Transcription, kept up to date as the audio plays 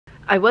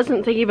I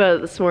wasn't thinking about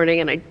it this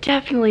morning, and I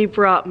definitely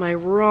brought my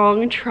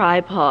wrong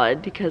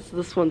tripod because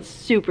this one's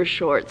super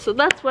short. So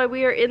that's why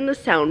we are in the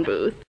sound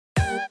booth.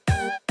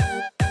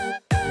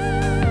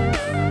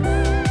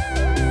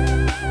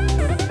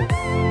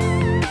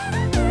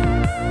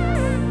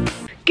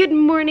 Good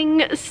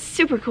morning,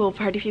 super cool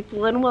party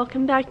people, and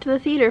welcome back to the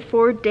theater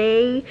for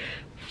day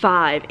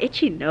 5.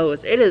 Itchy nose.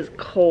 It is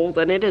cold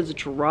and it is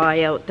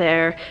dry out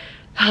there.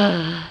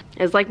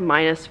 It's like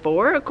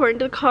 -4 according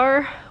to the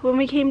car when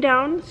we came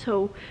down,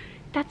 so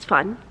that's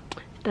fun.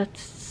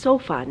 That's so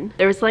fun.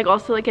 There was like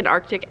also like an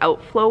Arctic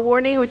outflow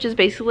warning, which is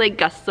basically like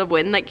gusts of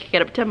wind that can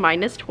get up to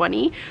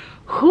 -20.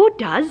 Who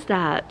does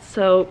that?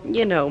 So,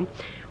 you know,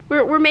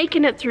 we're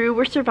making it through,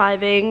 we're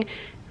surviving.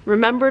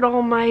 Remembered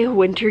all my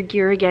winter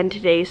gear again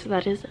today, so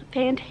that is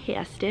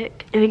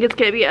fantastic. I think it's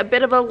gonna be a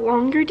bit of a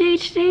longer day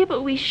today,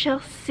 but we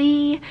shall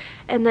see.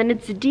 And then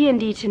it's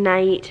D&D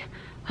tonight.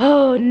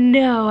 Oh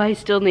no, I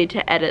still need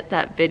to edit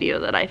that video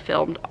that I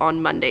filmed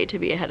on Monday to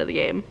be ahead of the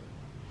game.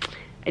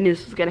 I knew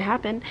this was gonna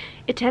happen.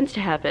 It tends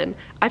to happen.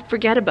 I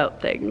forget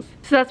about things.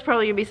 So that's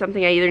probably gonna be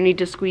something I either need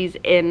to squeeze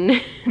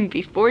in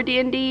before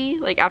D&D,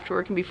 like after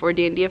work and before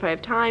D&D if I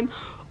have time,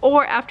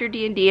 or after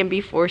D&D and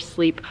before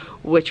sleep,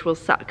 which will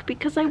suck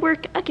because I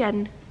work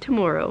again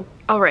tomorrow.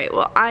 All right,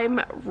 well, I'm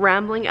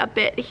rambling a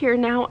bit here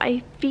now,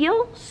 I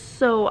feel,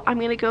 so I'm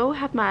gonna go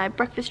have my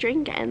breakfast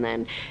drink and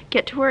then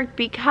get to work,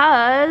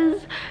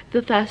 because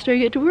the faster I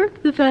get to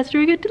work, the faster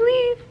I get to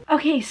leave.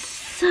 Okay,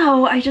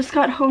 so I just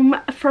got home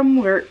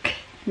from work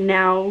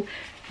now.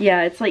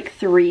 Yeah, it's like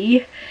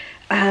 3.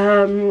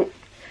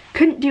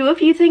 Couldn't do a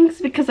few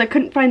things because I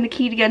couldn't find the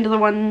key to get into the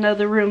one of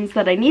the rooms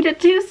that I needed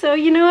to, so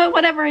you know what,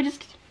 whatever, I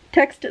just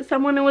texted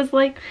someone and was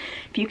like,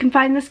 if you can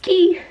find this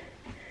key,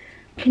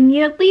 can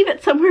you leave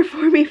it somewhere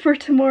for me for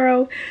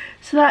tomorrow?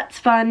 So that's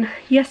fun.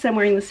 Yes, I'm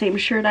wearing the same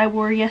shirt I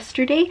wore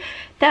yesterday.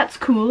 That's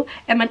cool.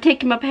 Am I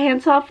taking my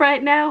pants off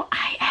right now?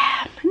 I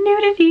am.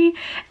 Nudity.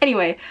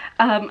 Anyway,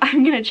 I'm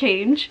gonna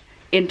change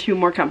into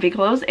more comfy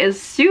clothes. It's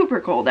super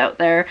cold out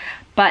there,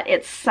 but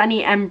it's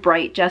sunny and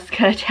bright.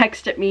 Jessica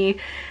texted me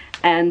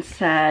and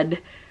said,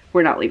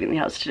 we're not leaving the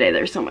house today.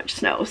 There's so much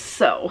snow.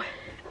 So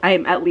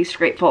I'm at least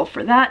grateful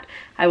for that.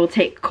 I will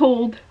take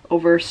cold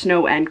over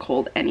snow and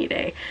cold any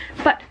day.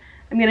 But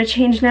I'm gonna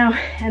change now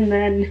and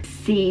then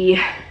see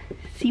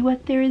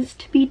what there is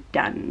to be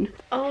done.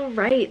 All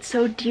right,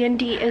 so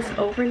D&D is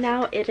over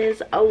now. It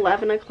is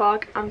 11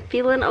 o'clock. I'm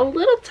feeling a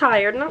little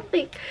tired, not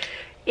like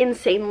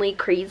insanely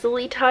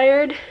crazily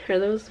tired, are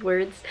those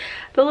words,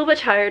 but a little bit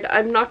tired.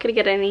 I'm not gonna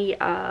get any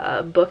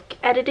book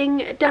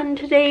editing done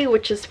today,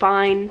 which is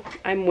fine.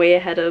 I'm way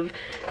ahead of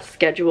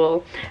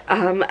schedule.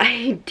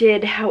 I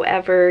did,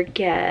 however,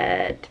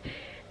 get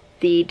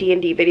the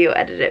D&D video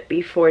edited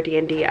before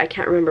D&D. I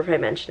can't remember if I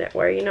mentioned it.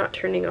 Why are you not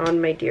turning on,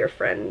 my dear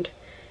friend?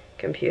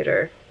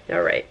 Computer.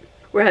 All right.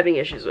 We're having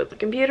issues with the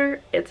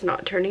computer. It's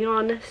not turning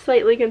on.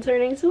 Slightly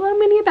concerning, so I'm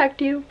gonna get back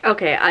to you.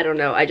 Okay, I don't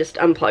know. I just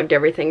unplugged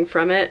everything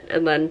from it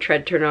and then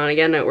tried to turn it on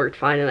again. It worked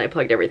fine, and I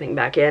plugged everything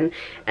back in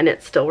and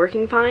it's still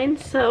working fine.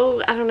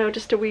 So I don't know,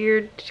 just a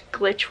weird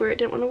glitch where it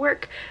didn't want to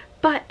work.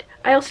 But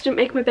I also didn't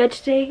make my bed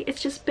today.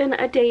 It's just been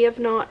a day of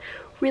not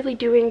really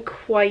doing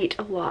quite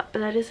a lot, but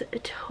that is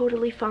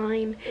totally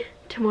fine.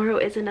 Tomorrow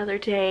is another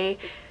day,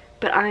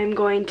 but I'm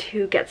going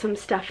to get some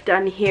stuff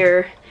done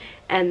here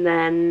and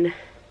then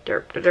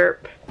derp,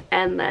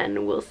 and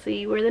then we'll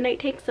see where the night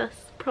takes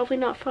us. Probably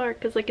not far,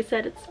 because like I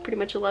said, it's pretty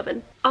much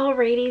 11.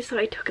 Alrighty, so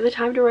I took the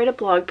time to write a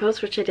blog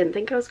post, which I didn't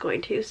think I was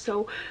going to,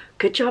 so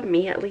good job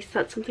me. At least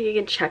that's something I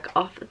can check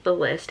off the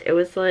list. It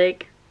was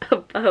like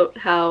about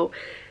how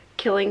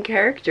killing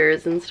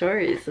characters in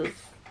stories is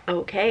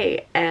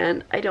okay,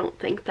 and I don't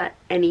think that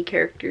any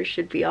character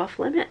should be off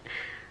limit.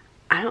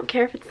 I don't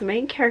care if it's the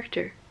main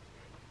character.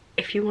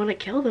 If you want to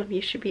kill them,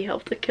 you should be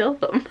able to kill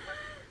them.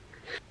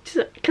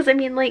 Because I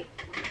mean, like,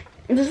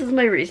 this is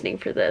my reasoning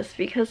for this,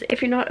 because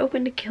if you're not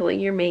open to killing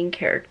your main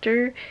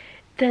character,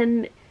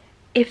 then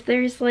if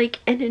there's like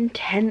an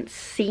intense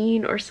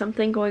scene or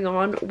something going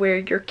on where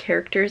your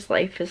character's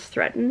life is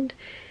threatened,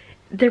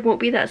 there won't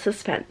be that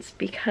suspense,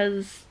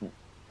 because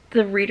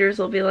the readers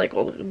will be like,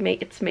 well,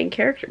 it's main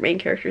character. Main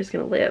character is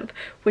gonna live,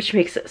 which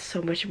makes it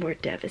so much more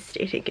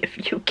devastating if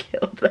you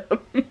kill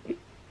them.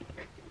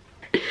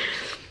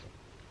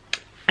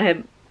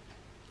 I'm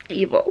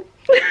evil.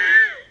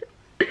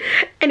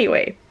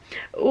 Anyway,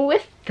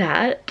 with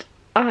that,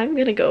 I'm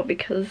gonna go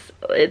because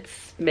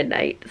it's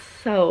midnight.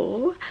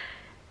 So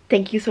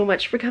thank you so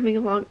much for coming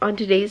along on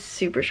today's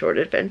super short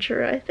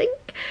adventure, I think.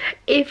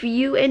 If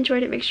you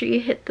enjoyed it, make sure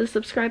you hit the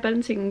subscribe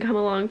button so you can come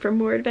along for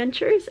more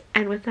adventures.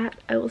 And with that,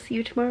 I will see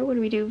you tomorrow when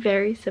we do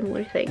very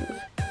similar things.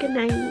 Good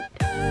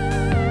night.